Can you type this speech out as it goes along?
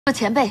若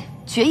前辈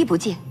决意不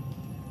戒，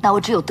那我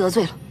只有得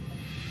罪了。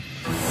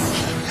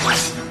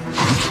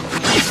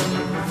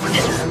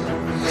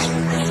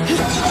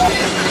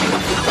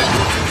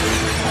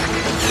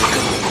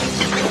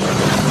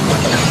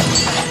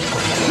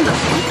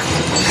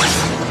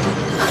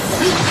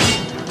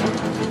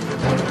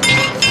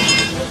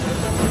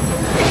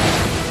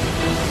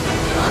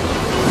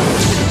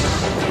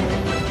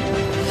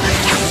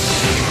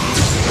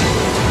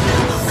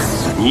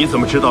你怎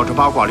么知道这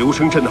八卦留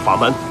声阵的法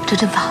门？这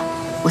阵法，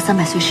我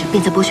300岁时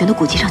便在博玄的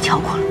古籍上瞧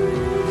过了。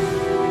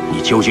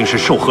你究竟是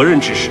受何人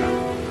指使，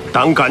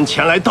胆敢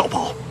前来盗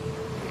宝？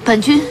本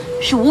君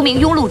是无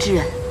名庸碌之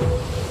人。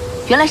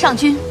原来上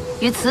君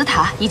与此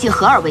塔已经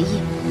合二为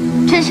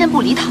一，真身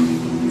不离塔。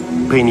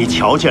被你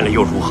瞧见了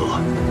又如何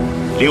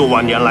？6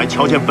万年来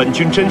瞧见本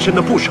君真身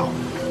的不少，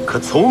可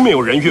从没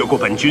有人越过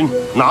本君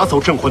拿走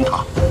镇魂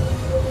塔。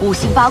五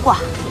行八卦，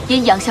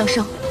阴阳相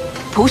生，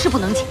不是不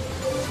能解。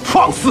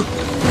放肆！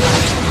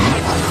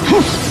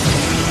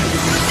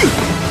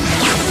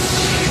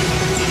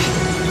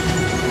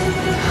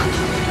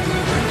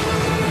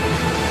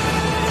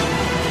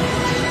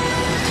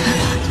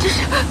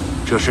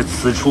这是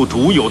此处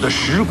独有的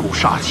蚀骨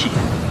煞气，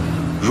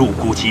入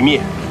骨即灭。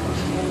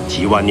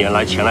几万年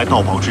来前来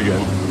盗宝之人，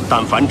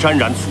但凡沾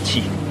染此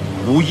气，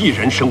无一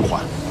人生还。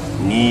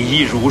你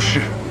亦如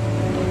是。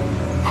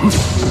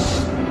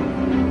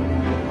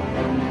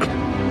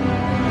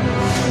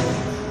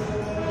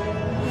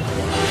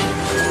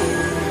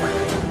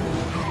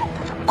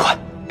快，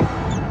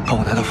帮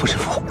我拿到附身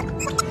符。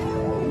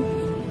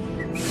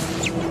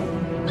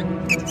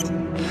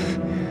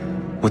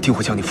我定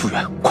会将你复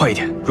原，快一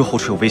点！若后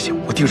池有危险，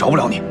我定饶不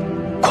了你。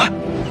快！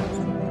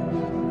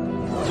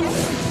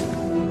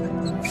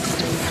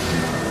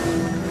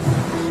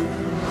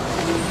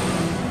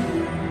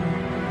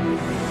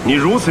你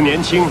如此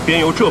年轻，便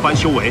有这般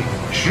修为，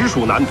实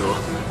属难得。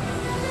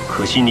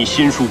可惜你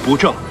心术不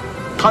正，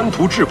贪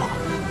图至宝，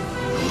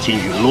如今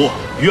陨落，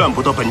怨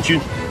不得本君。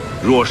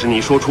若是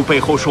你说出背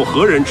后受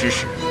何人指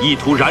使，意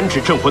图染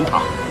指镇魂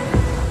塔，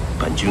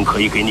本君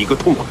可以给你一个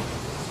痛快。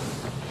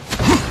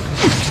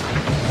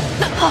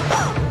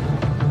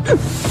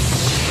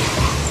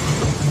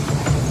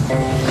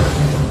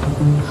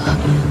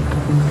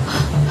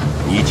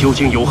你究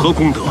竟有何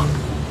功德？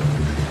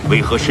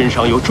为何身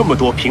上有这么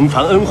多平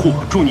凡恩护，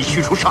助你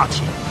驱除煞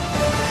气？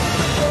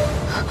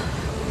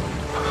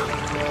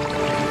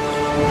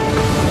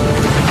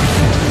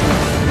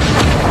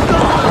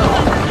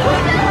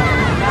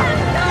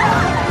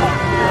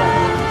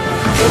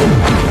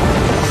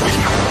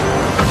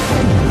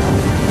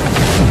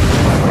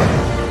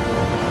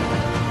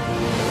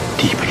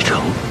地北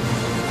城。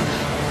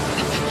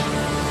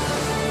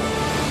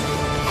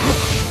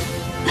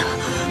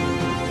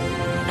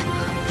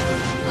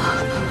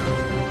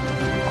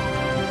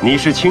你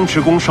是青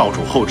池宫少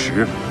主后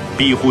池，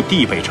庇护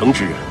地北城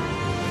之人。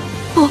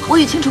不，我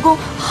与青池宫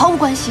毫无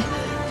关系。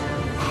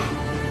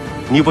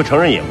你不承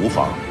认也无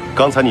妨。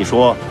刚才你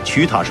说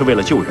取塔是为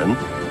了救人，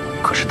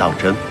可是当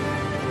真？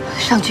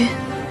上君，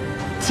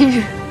今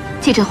日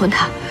借镇魂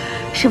塔，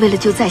是为了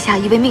救在下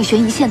一位命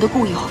悬一线的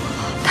故友，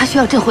他需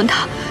要镇魂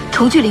塔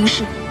重聚灵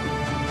识，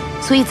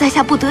所以在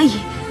下不得已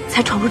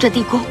才闯入这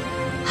地宫，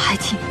还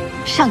请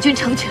上君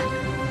成全。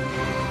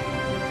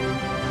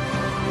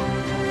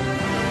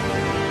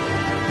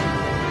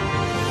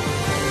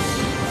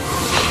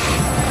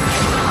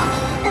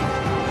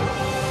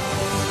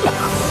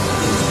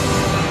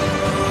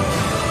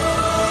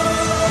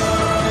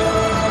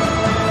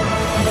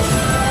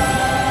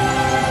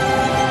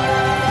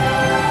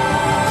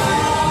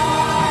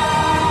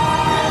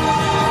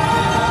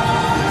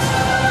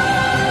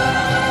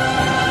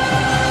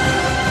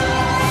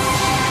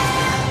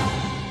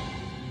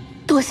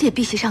多谢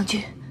碧玺上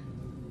君。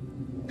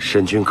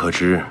神君可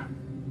知，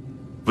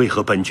为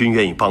何本君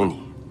愿意帮你？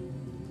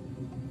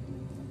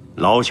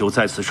老朽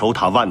在此守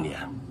塔万年，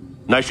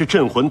乃是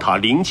镇魂塔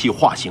灵气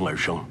化形而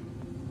生，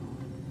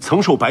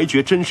曾受白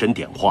绝真神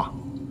点化，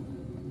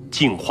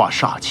净化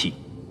煞气，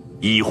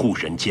以护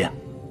人间。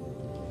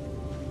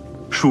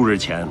数日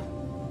前，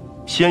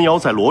仙妖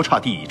在罗刹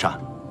地一战，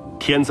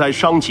天灾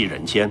伤及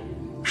人间，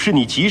是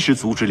你及时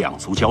阻止两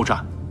族交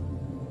战，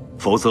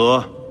否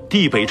则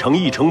地北城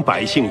一城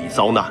百姓已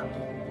遭难，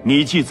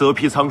你既责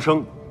批苍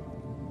生，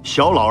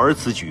小老儿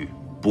此举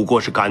不过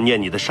是感念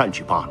你的善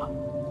举罢了。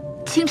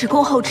青池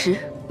宫后池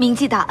铭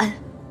记大恩，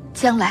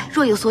将来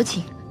若有所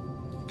请，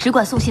只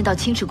管送信到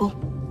青池宫，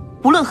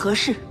无论何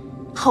事，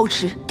后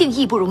池定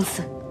义不容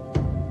辞。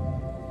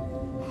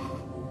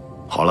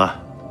好了，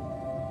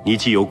你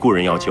既有故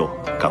人要救，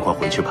赶快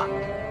回去吧。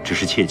只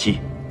是切记，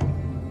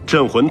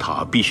镇魂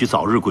塔必须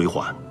早日归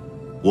还，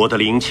我的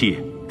灵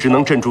气只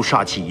能镇住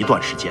煞气一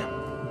段时间。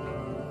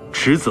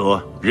迟则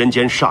人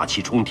间煞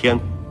气冲天，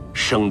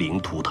生灵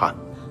涂炭。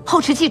后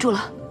池记住了，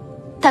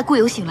待故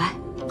友醒来，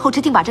后池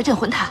定把这镇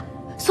魂塔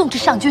送至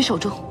上君手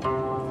中。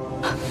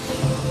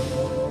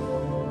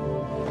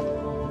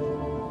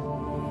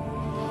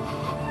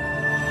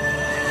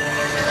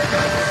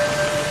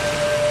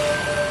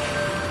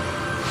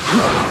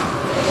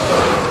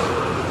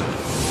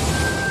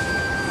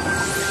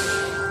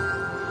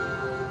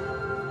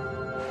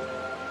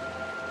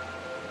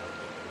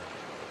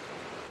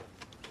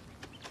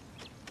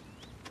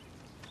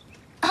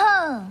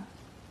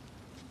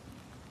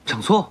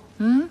长错。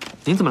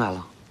您怎么来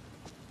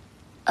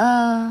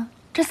了？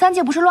这三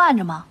界不是乱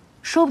着吗？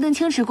说不定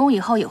青池宫以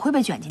后也会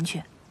被卷进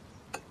去。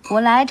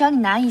我来找你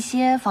拿一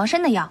些防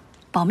身的药，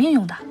保命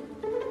用的。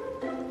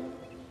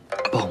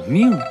保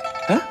命？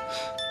哎，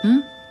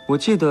我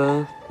记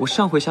得我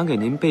上回想给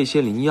您备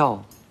些灵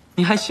药，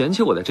您还嫌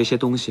弃我的这些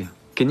东西，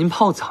给您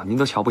泡澡您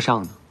都瞧不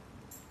上呢。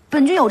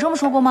本君有这么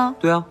说过吗？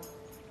对啊。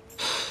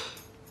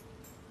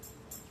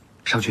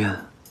上君，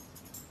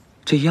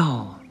这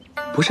药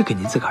不是给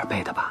您自个儿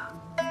备的吧？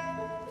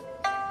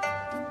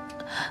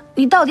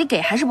你到底给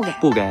还是不给？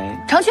不给。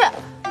常去。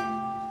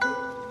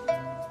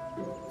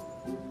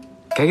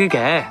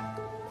给，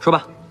说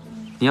吧，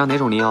你要哪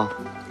种灵药？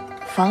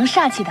防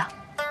煞气的。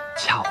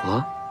巧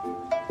了，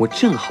我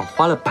正好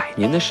花了100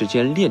年的时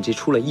间炼制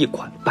出了一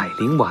款百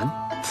灵丸。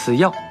此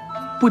药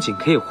不仅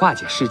可以化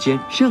解世间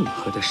任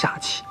何的煞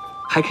气，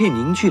还可以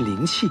凝聚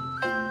灵气，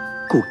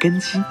固根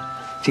基。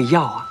这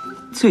药啊，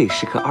最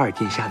适合二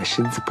殿下的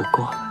身子不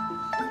过了。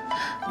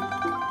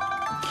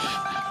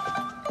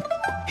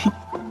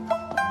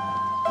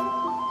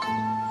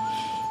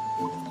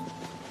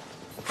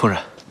夫人，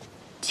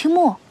青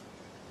木，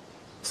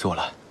随我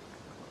来。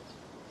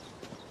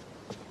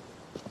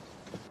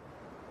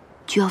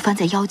巨妖幡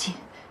在妖界，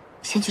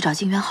先去找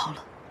金渊好了。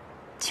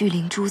巨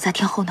灵珠在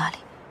天后那里，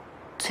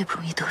最不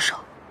容易得手。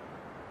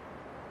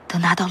等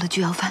拿到了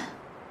巨妖幡，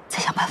再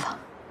想办法。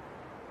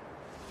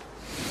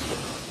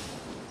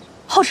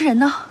后池人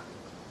呢？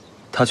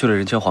他去了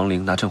人间皇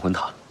陵拿镇魂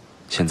塔。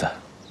现在，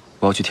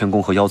我要去天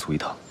宫和妖族一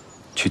趟，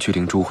取巨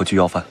灵珠和巨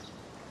妖幡。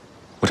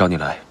我找你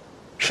来，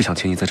是想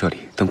请你在这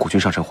里等古君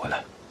上神回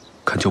来，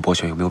看旧伯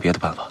玄有没有别的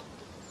办法。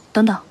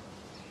等等，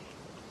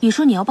你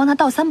说你要帮他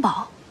盗三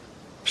宝？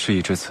事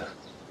已至此，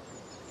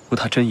若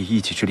他真以一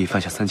己之力犯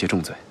下3界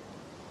重罪，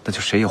那就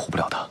谁也护不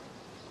了他。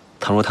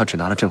倘若他只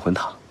拿了镇魂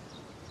塔，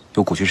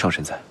有古君上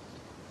神在，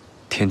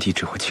天帝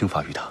只会轻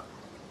罚于他。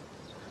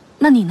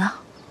那你呢？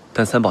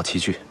但3宝齐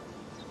聚，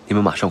你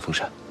们马上封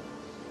禅，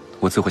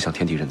我自会向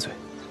天帝认罪，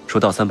说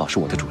盗3宝是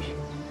我的主意。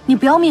你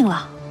不要命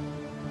了？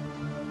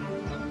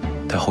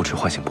待后池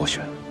唤醒伯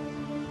玄，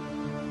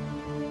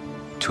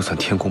就算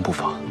天宫不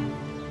防，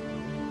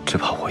只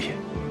怕我也……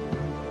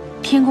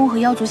天宫和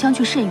妖族相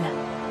去甚远，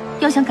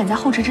要想赶在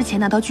后池之前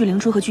拿到巨灵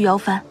珠和巨妖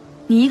幡，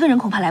你一个人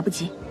恐怕来不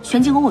及。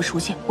玄静宫我熟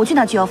悉，我去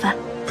拿巨妖幡。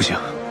不行，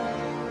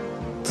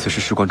此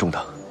事事关重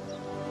大，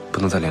不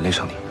能再连累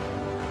上你。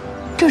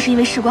正是因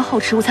为事关后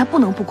池，我才不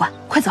能不管。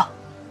快走！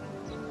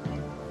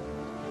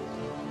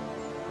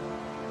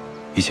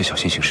一切小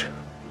心行事。